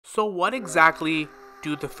So what exactly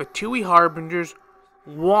do the Fatui Harbingers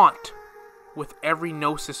want with every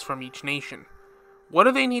Gnosis from each nation? What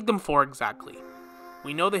do they need them for exactly?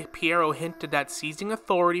 We know that Piero hinted at seizing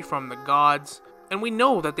authority from the gods, and we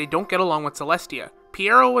know that they don't get along with Celestia.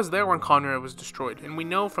 Piero was there when Conrad was destroyed, and we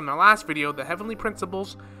know from the last video the Heavenly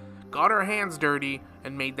Principles got her hands dirty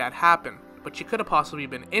and made that happen. But she could have possibly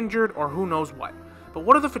been injured or who knows what. But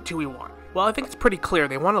what do the Fatui want? Well, I think it's pretty clear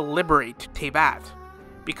they want to liberate Teyvat.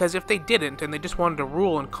 Because if they didn't, and they just wanted to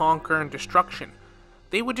rule and conquer and destruction,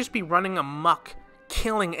 they would just be running amok,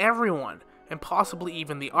 killing everyone, and possibly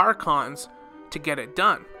even the Archons, to get it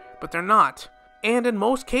done. But they're not. And in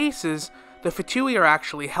most cases, the Fatui are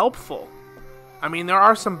actually helpful. I mean, there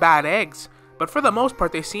are some bad eggs, but for the most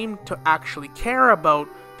part, they seem to actually care about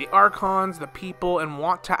the Archons, the people, and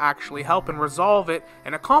want to actually help and resolve it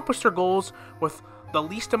and accomplish their goals with the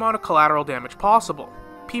least amount of collateral damage possible.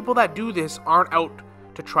 People that do this aren't out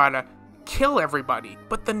to try to kill everybody.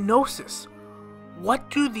 But the Gnosis, what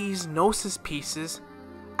do these Gnosis pieces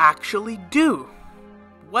actually do?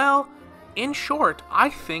 Well, in short, I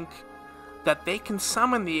think that they can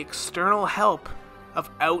summon the external help of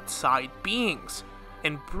outside beings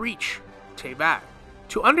and breach Teyvat.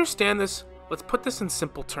 To understand this, let's put this in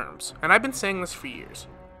simple terms, and I've been saying this for years.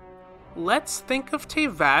 Let's think of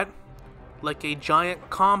Teyvat like a giant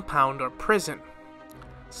compound or prison.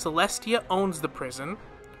 Celestia owns the prison.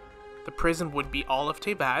 The prison would be all of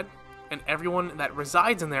Teyvat, and everyone that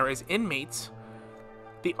resides in there is inmates.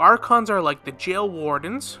 The Archons are like the jail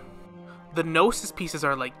wardens. The Gnosis pieces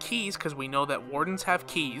are like keys, because we know that wardens have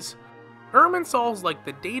keys. Irminsol's like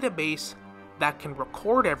the database that can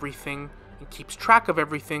record everything and keeps track of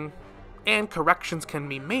everything, and corrections can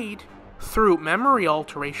be made through memory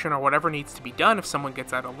alteration or whatever needs to be done if someone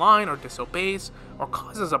gets out of line or disobeys or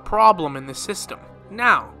causes a problem in the system.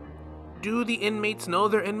 Now, do the inmates know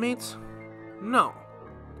they're inmates? No.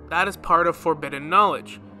 That is part of forbidden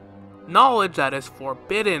knowledge. Knowledge that is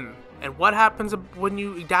forbidden. And what happens when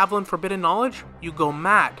you dabble in forbidden knowledge? You go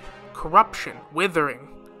mad. Corruption. Withering.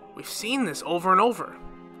 We've seen this over and over.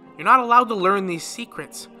 You're not allowed to learn these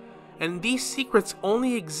secrets. And these secrets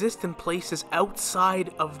only exist in places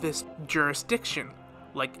outside of this jurisdiction,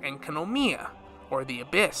 like Enkanomia, or the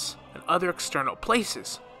Abyss, and other external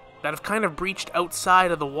places that have kind of breached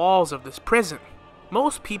outside of the walls of this prison.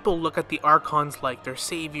 Most people look at the Archons like they're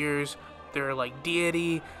saviors, they're like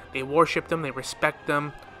deity, they worship them, they respect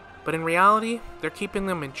them, but in reality, they're keeping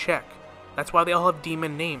them in check. That's why they all have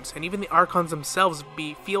demon names, and even the Archons themselves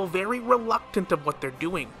feel very reluctant of what they're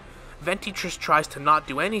doing. Ventress tries to not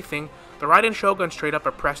do anything, the Raiden Shogun straight up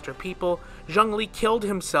oppressed her people, Zhongli killed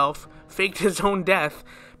himself, faked his own death,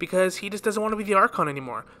 because he just doesn't want to be the Archon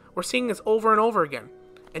anymore. We're seeing this over and over again.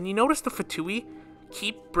 And you notice the Fatui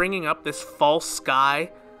keep bringing up this false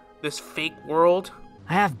sky, this fake world.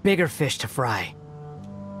 I have bigger fish to fry.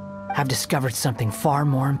 I've discovered something far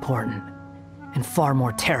more important, and far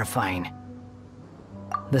more terrifying.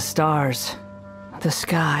 The stars, the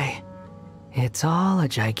sky, it's all a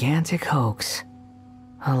gigantic hoax.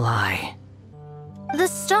 A lie. The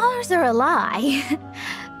stars are a lie?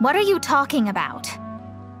 What are you talking about?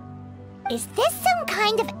 Is this some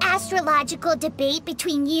kind of astrological debate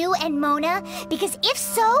between you and Mona? Because if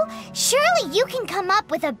so, surely you can come up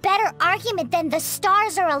with a better argument than the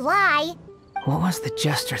stars are a lie. What was the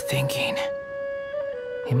jester thinking?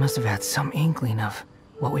 He must have had some inkling of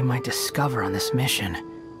what we might discover on this mission.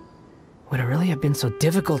 Would it really have been so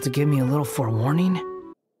difficult to give me a little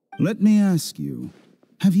forewarning? Let me ask you,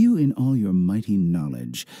 have you in all your mighty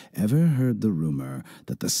knowledge ever heard the rumor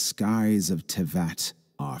that the skies of Teyvat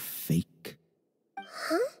are fake?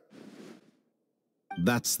 Huh?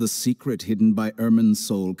 That's the secret hidden by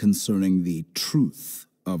Irminsul concerning the truth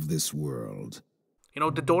of this world. You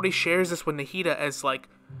know, Dodori shares this with Nahida as like,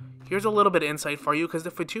 here's a little bit of insight for you, because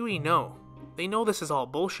the Fatui know. They know this is all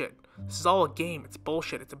bullshit. This is all a game. It's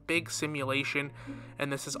bullshit. It's a big simulation,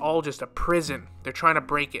 and this is all just a prison. They're trying to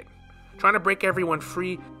break it. Trying to break everyone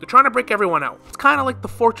free. They're trying to break everyone out. It's kind of like the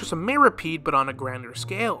Fortress of Mirapede, but on a grander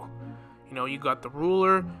scale. You know, you got the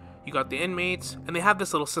ruler, you got the inmates, and they have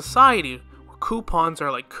this little society where coupons are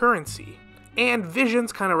like currency. And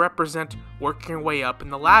visions kind of represent working your way up in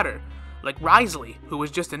the ladder. Like Risley, who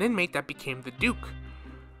was just an inmate that became the Duke.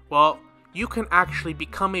 Well, you can actually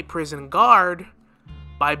become a prison guard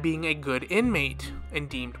by being a good inmate and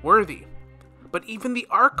deemed worthy. But even the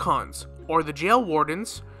Archons, or the jail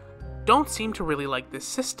wardens, don't seem to really like this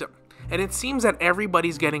system. And it seems that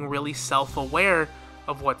everybody's getting really self-aware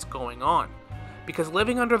of what's going on. Because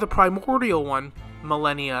living under the primordial one,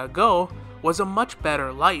 millennia ago, was a much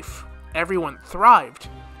better life. Everyone thrived,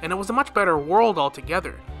 and it was a much better world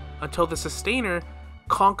altogether. until the Sustainer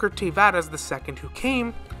conquered Teyvat as the second who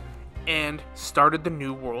came and started the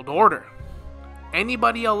New World Order.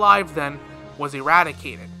 Anybody alive then was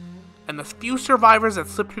eradicated, and the few survivors that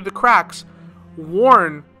slipped through the cracks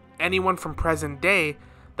warn anyone from present day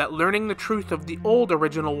that learning the truth of the old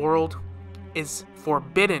original world is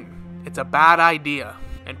forbidden. It's a bad idea.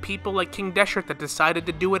 And people like King Deshret that decided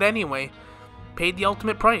to do it anyway paid the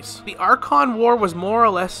ultimate price. The Archon War was more or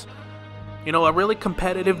less, a really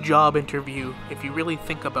competitive job interview, if you really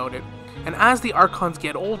think about it. And as the Archons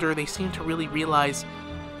get older, they seem to really realize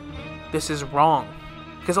this is wrong.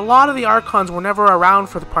 Because a lot of the Archons were never around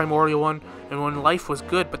for the Primordial one and when life was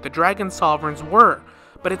good, but the Dragon Sovereigns were.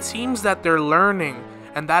 But it seems that they're learning,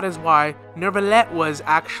 and that is why Neuvillette was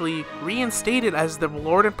actually reinstated as the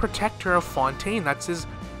Lord and Protector of Fontaine. That's his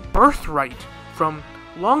birthright from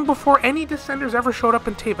long before any Descenders ever showed up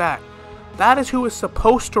in Teyvat. That is who is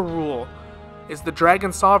supposed to rule, is the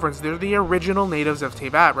Dragon Sovereigns. They're the original natives of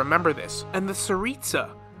Teyvat, remember this. And the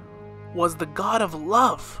Tsaritsa was the god of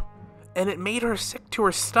love, and it made her sick to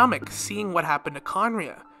her stomach seeing what happened to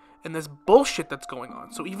Conria and this bullshit that's going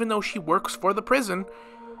on. So even though she works for the prison,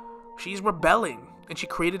 she's rebelling, and she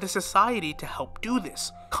created a society to help do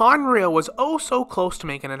this. Conria was oh so close to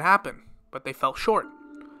making it happen, but they fell short.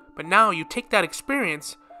 But now you take that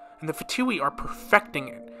experience, and the Fatui are perfecting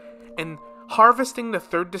it, and harvesting the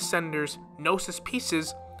third Descender's Gnosis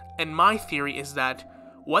pieces, and my theory is that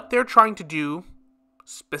what they're trying to do,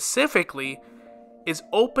 specifically, is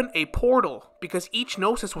open a portal, because each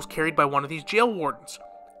Gnosis was carried by one of these jail wardens,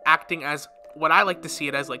 acting as what I like to see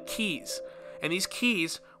it as like keys. And these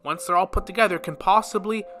keys, once they're all put together, can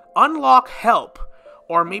possibly unlock help,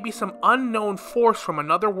 or maybe some unknown force from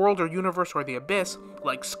another world or universe or the Abyss,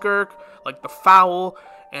 like Skirk, like the Foul,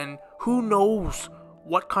 and who knows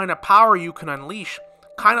what kind of power you can unleash,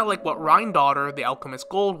 kind of like what Rhindaughter, the Alchemist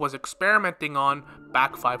Gold, was experimenting on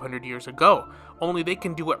back 500 years ago, only they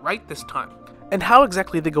can do it right this time. And how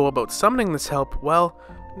exactly they go about summoning this help? Well,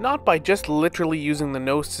 not by just literally using the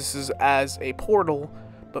Gnosis as a portal,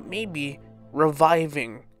 but maybe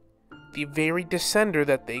reviving the very Descender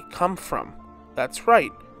that they come from. That's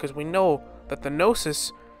right, because we know that the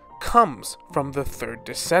Gnosis comes from the third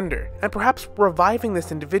Descender. And perhaps reviving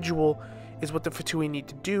this individual is what the Fatui need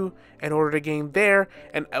to do in order to gain their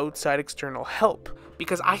and outside external help.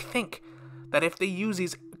 Because I think that if they use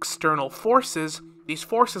these external forces, these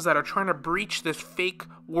forces that are trying to breach this fake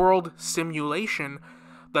world simulation,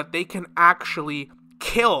 that they can actually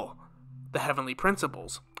kill the heavenly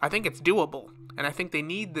principles. I think it's doable, and I think they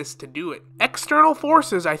need this to do it. External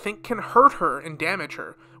forces, I think, can hurt her and damage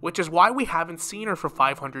her, which is why we haven't seen her for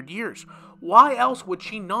 500 years. Why else would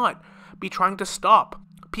she not be trying to stop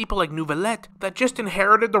people like Neuvillette that just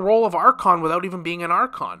inherited the role of Archon without even being an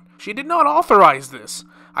Archon? She did not authorize this.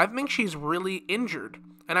 I think she's really injured,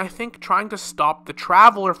 and I think trying to stop the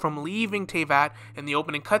Traveler from leaving Teyvat in the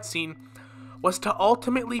opening cutscene was to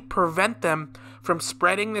ultimately prevent them from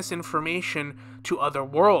spreading this information to other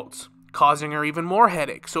worlds, causing her even more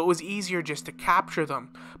headache, so it was easier just to capture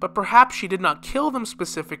them. But perhaps she did not kill them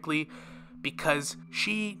specifically because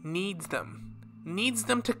she needs them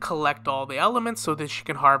to collect all the elements so that she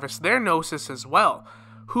can harvest their Gnosis as well.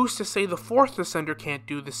 Who's to say the fourth Descender can't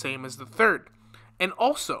do the same as the third? And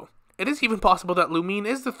also, it is even possible that Lumine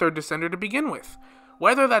is the third Descender to begin with.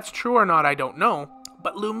 Whether that's true or not, I don't know.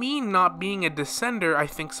 But Lumine not being a Descender, I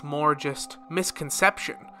think, is more just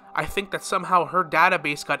misconception. I think that somehow her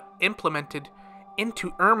database got implemented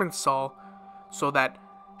into Irminsul so that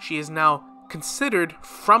she is now considered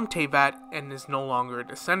from Teyvat and is no longer a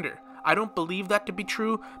Descender. I don't believe that to be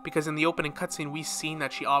true, because in the opening cutscene we've seen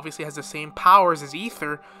that she obviously has the same powers as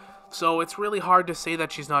Aether, so it's really hard to say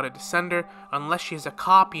that she's not a Descender unless she's a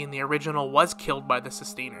copy and the original was killed by the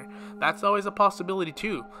Sustainer. That's always a possibility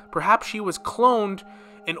too. Perhaps she was cloned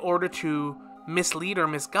in order to mislead or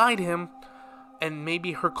misguide him, and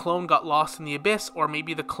maybe her clone got lost in the Abyss, or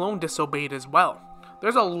maybe the clone disobeyed as well.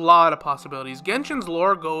 There's a lot of possibilities. Genshin's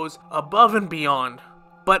lore goes above and beyond.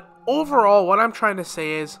 But overall, what I'm trying to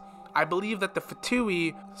say is, I believe that the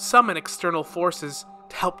Fatui summon external forces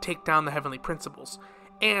to help take down the heavenly principles.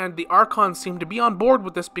 And the Archons seem to be on board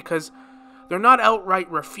with this because they're not outright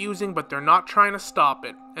refusing, but they're not trying to stop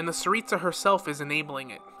it. And the Tsaritsa herself is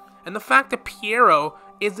enabling it. And the fact that Piero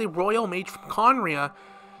is a royal mage from Conria,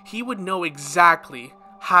 he would know exactly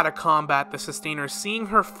how to combat the Sustainer, seeing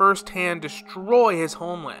her firsthand destroy his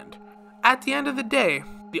homeland. At the end of the day,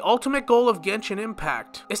 the ultimate goal of Genshin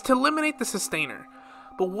Impact is to eliminate the Sustainer.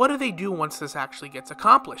 But what do they do once this actually gets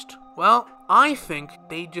accomplished? Well, I think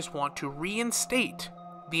they just want to reinstate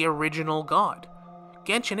the original god.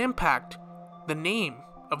 Genshin Impact, the name,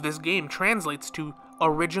 of this game translates to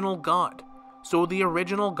original God. So the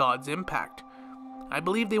original God's impact. I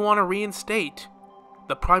believe they want to reinstate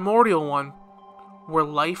the primordial one where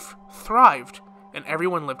life thrived and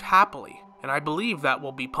everyone lived happily. And I believe that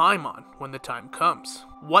will be Paimon when the time comes.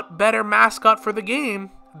 What better mascot for the game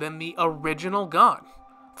than the original God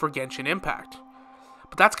for Genshin Impact?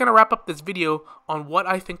 But that's going to wrap up this video on what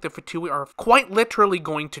I think the Fatui are quite literally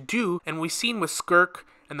going to do. And we've seen with Skirk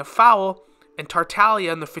and the Foul and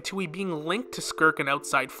Tartaglia and the Fatui being linked to Skirk and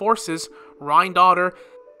outside forces, Rhine Daughter,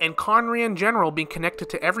 and Khaenri'ah in general being connected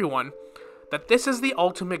to everyone, that this is the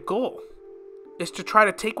ultimate goal, is to try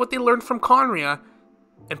to take what they learned from Khaenri'ah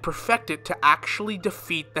and perfect it to actually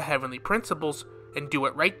defeat the Heavenly Principles and do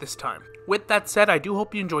it right this time. With that said, I do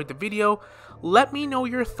hope you enjoyed the video. Let me know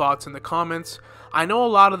your thoughts in the comments. I know a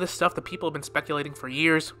lot of this stuff that people have been speculating for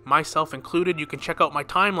years, myself included. You can check out my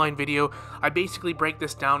timeline video. I basically break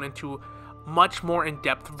this down into much more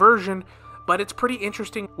in-depth version, but it's pretty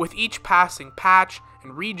interesting. With each passing patch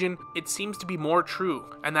and region, it seems to be more true,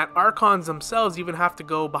 and that Archons themselves even have to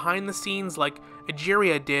go behind the scenes like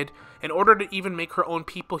Egeria did in order to even make her own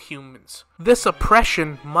people humans. This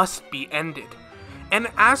oppression must be ended. And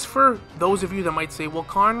as for those of you that might say, well,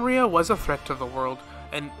 Khaenri'ah was a threat to the world,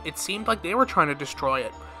 and it seemed like they were trying to destroy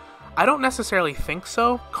it. I don't necessarily think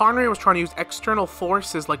so. Khaenri'ah was trying to use external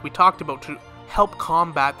forces like we talked about to help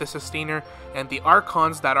combat the Sustainer and the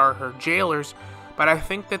Archons that are her jailers, but I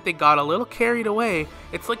think that they got a little carried away.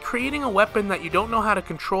 It's like creating a weapon that you don't know how to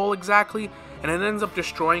control exactly, and it ends up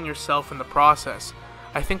destroying yourself in the process.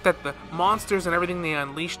 I think that the monsters and everything they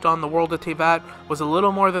unleashed on the world of Teyvat was a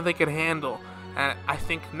little more than they could handle, and I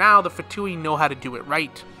think now the Fatui know how to do it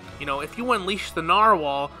right. You know, if you unleash the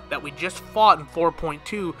narwhal that we just fought in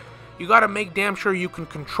 4.2, you gotta make damn sure you can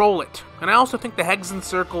control it. And I also think the Hexen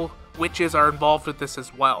Circle witches are involved with this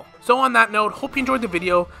as well. So on that note, hope you enjoyed the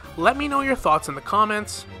video. Let me know your thoughts in the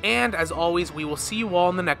comments, and as always, we will see you all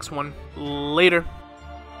in the next one. Later.